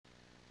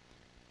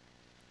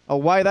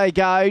Away they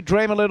go.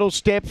 Dream a Little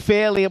step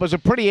fairly. It was a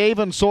pretty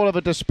even sort of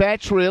a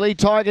dispatch, really.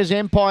 Tiger's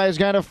Empire is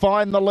going to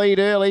find the lead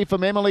early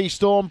from Emily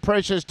Storm,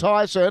 Precious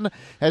Tyson,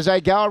 as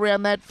they go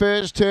around that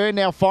first turn.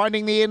 Now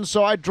finding the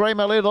inside, Dream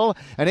a Little,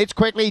 and it's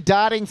quickly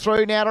darting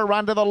through now to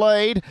run to the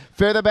lead.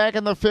 Further back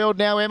in the field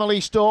now,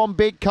 Emily Storm,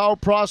 Big Coal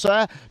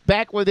Prosser.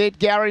 Back with it,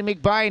 Gary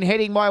McBain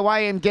heading my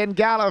way, and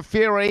Gengala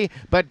Fury.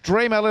 But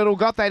Dream a Little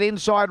got that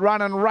inside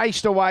run and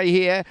raced away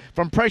here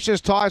from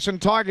Precious Tyson,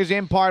 Tiger's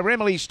Empire,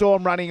 Emily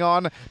Storm running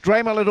on.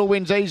 Dream a Little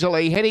wins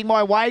easily. Heading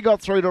my way,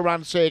 got through to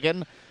run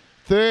second.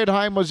 Third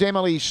home was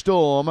Emily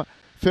Storm.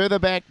 Further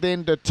back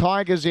then to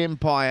Tiger's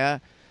Empire.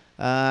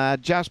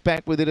 Just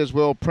back with it as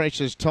well,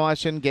 Precious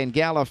Tyson.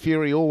 Gengala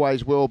Fury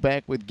always well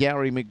back with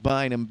Gary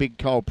McBain and Big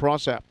Coal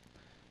Prosser.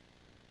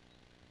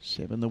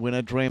 7 the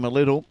winner, Dream a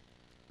Little.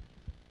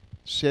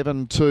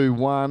 7, 2,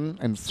 1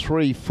 and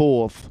 3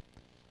 4th.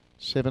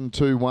 7,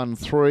 2, 1,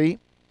 3.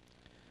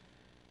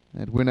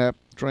 That winner,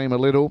 Dream a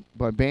Little,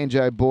 by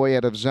Banjo Boy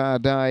out of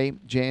Zarday.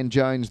 Jan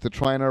Jones, the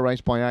trainer,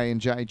 raced by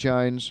A&J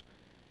Jones.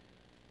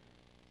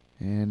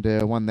 And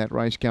won that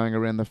race going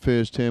around the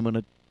first turn when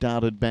it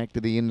darted back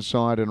to the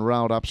inside and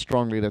railed up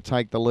strongly to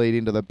take the lead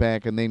into the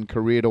back and then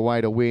careered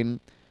away to win.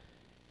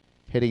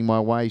 Heading my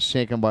way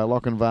second by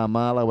Lochinvar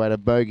Marlow out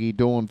of Bogey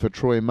Dawn for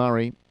Troy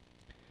Murray.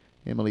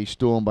 Emily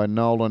Storm by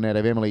Nolan out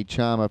of Emily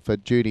Charmer for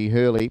Judy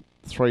Hurley.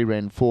 3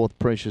 ran 4th,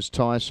 Precious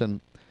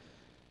Tyson.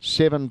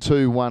 7,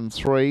 2, 1,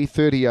 3,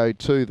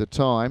 30.02 the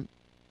time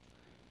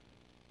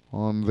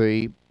on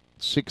the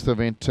 6th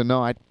event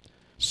tonight.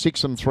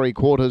 6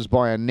 3/4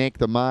 by a neck,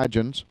 the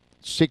margins.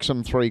 6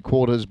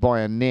 3/4 by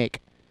a neck.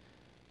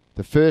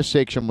 The first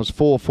section was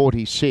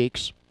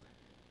 4.46.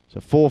 So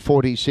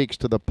 4.46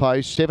 to the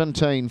post,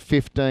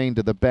 17.15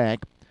 to the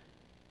back.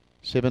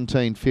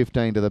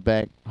 17.15 to the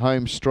back.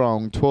 Home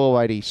strong,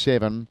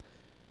 12.87.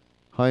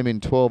 Home in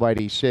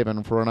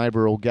 12.87 for an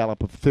overall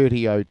gallop of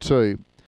 30.02.